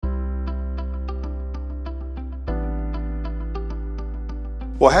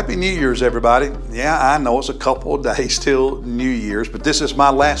Well, Happy New Year's, everybody. Yeah, I know it's a couple of days till New Year's, but this is my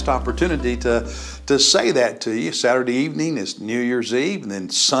last opportunity to say that to you. Saturday evening is New Year's Eve, and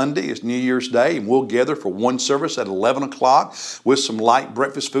then Sunday is New Year's Day, and we'll gather for one service at 11 o'clock with some light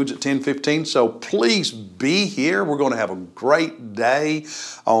breakfast foods at 10:15. So please be here. We're going to have a great day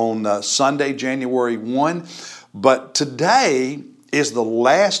on Sunday, January 1. But today is the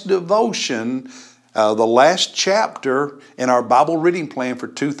last devotion, the last chapter in our Bible reading plan for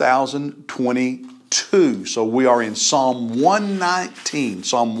 2022. So we are in Psalm 119.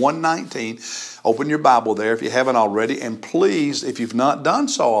 Psalm 119. Open your Bible there if you haven't already. And please, if you've not done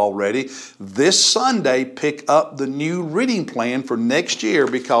so already, this Sunday pick up the new reading plan for next year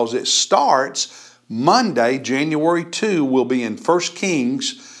because it starts Monday, January 2. We'll be in 1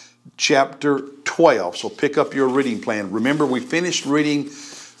 Kings chapter 12. So pick up your reading plan. Remember, we finished reading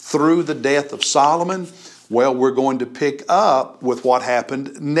through the death of Solomon. Well, we're going to pick up with what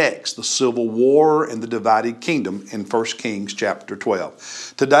happened next, the civil war and the divided kingdom in 1 Kings chapter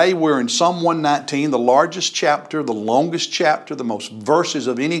 12. Today we're in Psalm 119, the largest chapter, the longest chapter, the most verses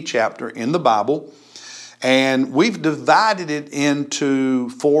of any chapter in the Bible. And we've divided it into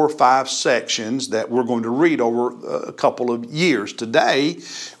 4 or 5 sections that we're going to read over a couple of years. Today,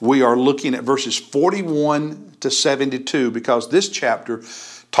 we are looking at verses 41 to 72 because this chapter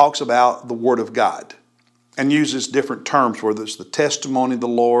talks about the Word of God and uses different terms, whether it's the testimony of the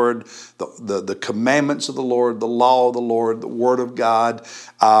Lord, the commandments of the Lord, the law of the Lord, the Word of God,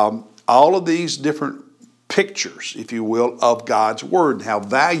 all of these different pictures, if you will, of God's Word and how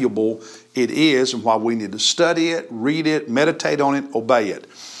valuable it is and why we need to study it, read it, meditate on it, obey it.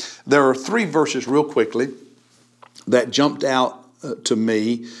 There are 3 verses real quickly that jumped out to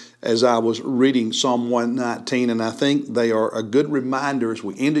me as I was reading Psalm 119, and I think they are a good reminder as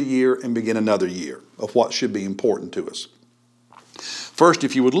we end a year and begin another year of what should be important to us. First,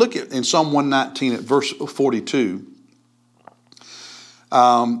 if you would look at in Psalm 119 at verse 42,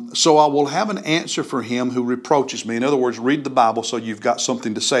 so I will have an answer for him who reproaches me. In other words, read the Bible so you've got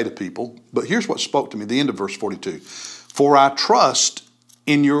something to say to people. But here's what spoke to me, the end of verse 42. For I trust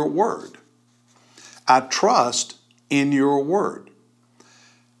in your word. I trust in your word.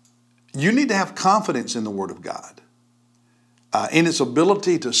 You need to have confidence in the Word of God, in its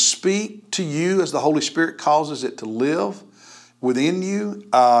ability to speak to you as the Holy Spirit causes it to live within you,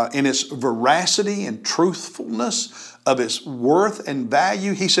 in its veracity and truthfulness of its worth and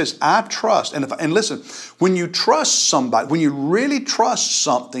value. He says, I trust. And listen, when you trust somebody, when you really trust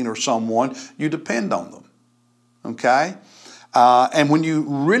something or someone, you depend on them. Okay? And when you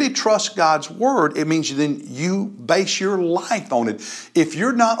really trust God's Word, it means then you base your life on it. If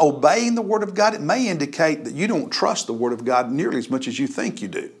you're not obeying the Word of God, it may indicate that you don't trust the Word of God nearly as much as you think you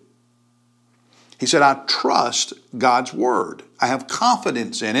do. He said, I trust God's Word. I have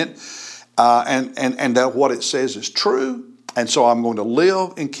confidence in it, and that what it says is true. And so I'm going to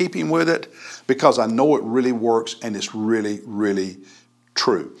live in keeping with it because I know it really works and it's really, really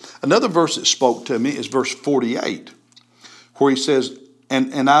true. Another verse that spoke to me is verse 48. Where he says,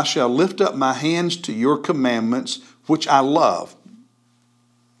 and I shall lift up my hands to your commandments, which I love.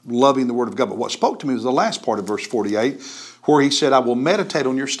 Loving the Word of God. But what spoke to me was the last part of verse 48, where he said, I will meditate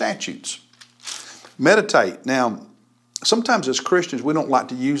on your statutes. Meditate. Now, sometimes as Christians, we don't like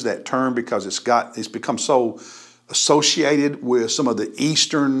to use that term because it's become so associated with some of the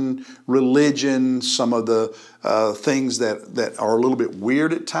Eastern religions, some of the things that are a little bit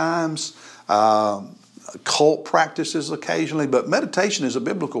weird at times. Cult practices occasionally, but meditation is a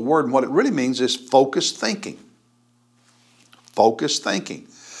biblical word, and what it really means is focused thinking. Focused thinking.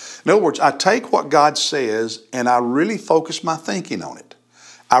 In other words, I take what God says and I really focus my thinking on it.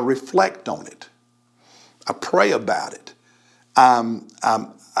 I reflect on it. I pray about it.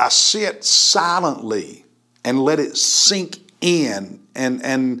 I sit silently and let it sink in,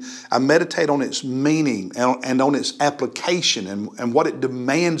 and I meditate on its meaning and on its application and what it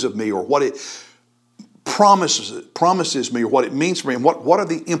demands of me or what it promises me or what it means for me and what are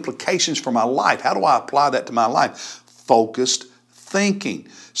the implications for my life. How do I apply that to my life? Focused thinking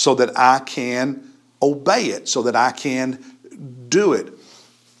so that I can obey it, so that I can do it.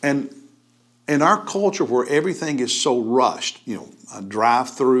 And in our culture where everything is so rushed,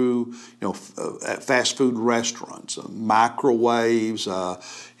 drive-through, at fast food restaurants, microwaves, how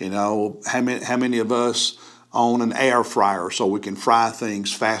many of us on an air fryer so we can fry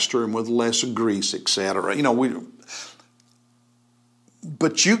things faster and with less grease, etc.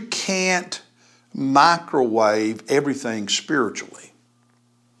 But you can't microwave everything spiritually.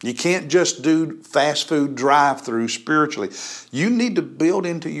 You can't just do fast food drive-through spiritually. You need to build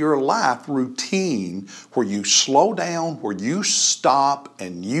into your life routine where you slow down, where you stop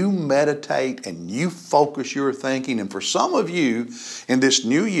and you meditate and you focus your thinking. And for some of you in this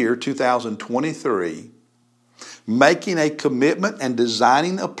new year, 2023, making a commitment and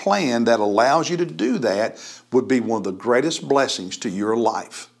designing a plan that allows you to do that would be one of the greatest blessings to your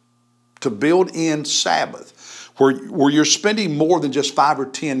life. To build in Sabbath, where you're spending more than just 5 or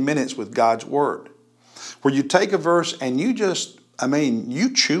 10 minutes with God's Word. Where you take a verse and you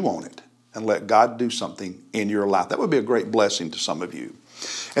chew on it and let God do something in your life. That would be a great blessing to some of you.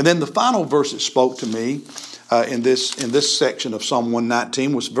 And then the final verse that spoke to me in this section of Psalm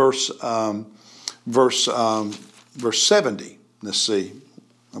 119 was verse 70. Let's see.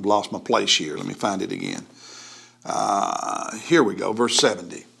 I've lost my place here. Let me find it again. Here we go, verse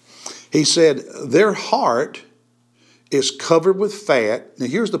 70. He said, their heart is covered with fat. Now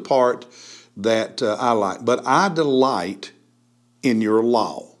here's the part that I like. But I delight in your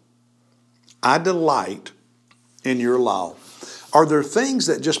law. I delight in your law. Are there things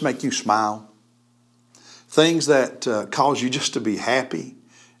that just make you smile? Things that cause you just to be happy?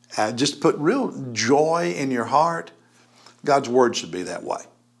 Just put real joy in your heart? God's Word should be that way.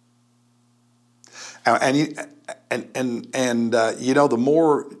 The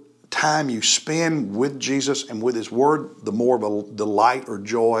more time you spend with Jesus and with His Word, the more of a delight or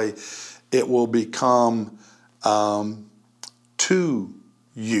joy it will become to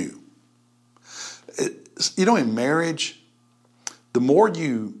you. In marriage, the more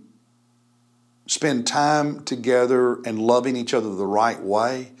you spend time together and loving each other the right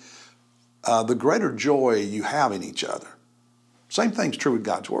way, the greater joy you have in each other. Same thing's true with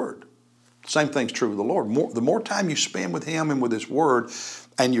God's Word. Same thing's true with the Lord. The more time you spend with Him and with His Word,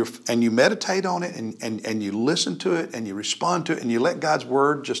 and you meditate on it and you listen to it and you respond to it and you let God's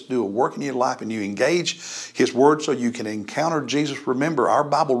Word just do a work in your life and you engage His Word so you can encounter Jesus. Remember, our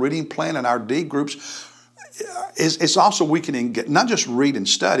Bible reading plan and our D groups it's also we can not just read and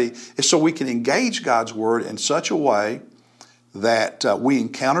study, it's so we can engage God's Word in such a way that we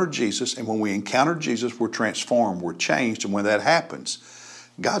encounter Jesus, and when we encounter Jesus, we're transformed, we're changed, and when that happens,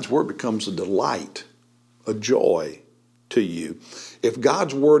 God's Word becomes a delight, a joy to you. If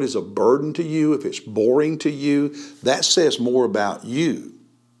God's Word is a burden to you, if it's boring to you, that says more about you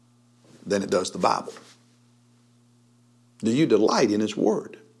than it does the Bible. Do you delight in His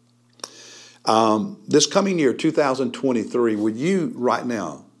Word? This coming year, 2023, would you right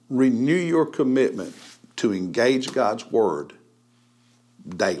now renew your commitment to engage God's Word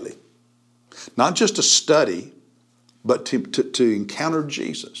daily? Not just to study, but to encounter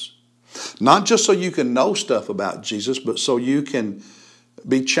Jesus. Not just so you can know stuff about Jesus, but so you can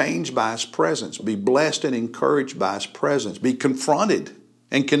be changed by His presence, be blessed and encouraged by His presence, be confronted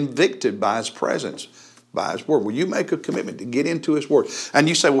and convicted by His presence, by His Word. Will you make a commitment to get into His Word? And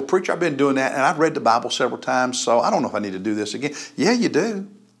you say, well, preacher, I've been doing that, and I've read the Bible several times, so I don't know if I need to do this again. Yeah, you do.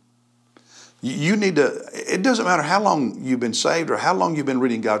 You need to, it doesn't matter how long you've been saved or how long you've been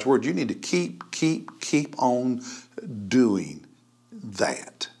reading God's Word, you need to keep on doing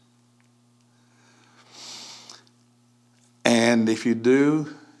that. And if you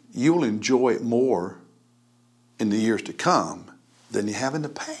do, you'll enjoy it more in the years to come than you have in the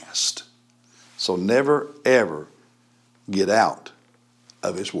past. So never, ever get out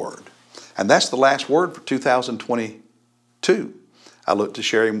of His Word. And that's the last word for 2022. I look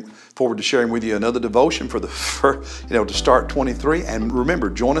forward to sharing with you another devotion to start 23. And remember,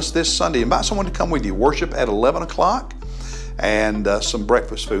 join us this Sunday. Invite someone to come with you. Worship at 11 o'clock and some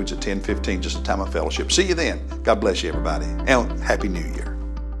breakfast foods at 10:15, just a time of fellowship. See you then. God bless you, everybody. And Happy New Year.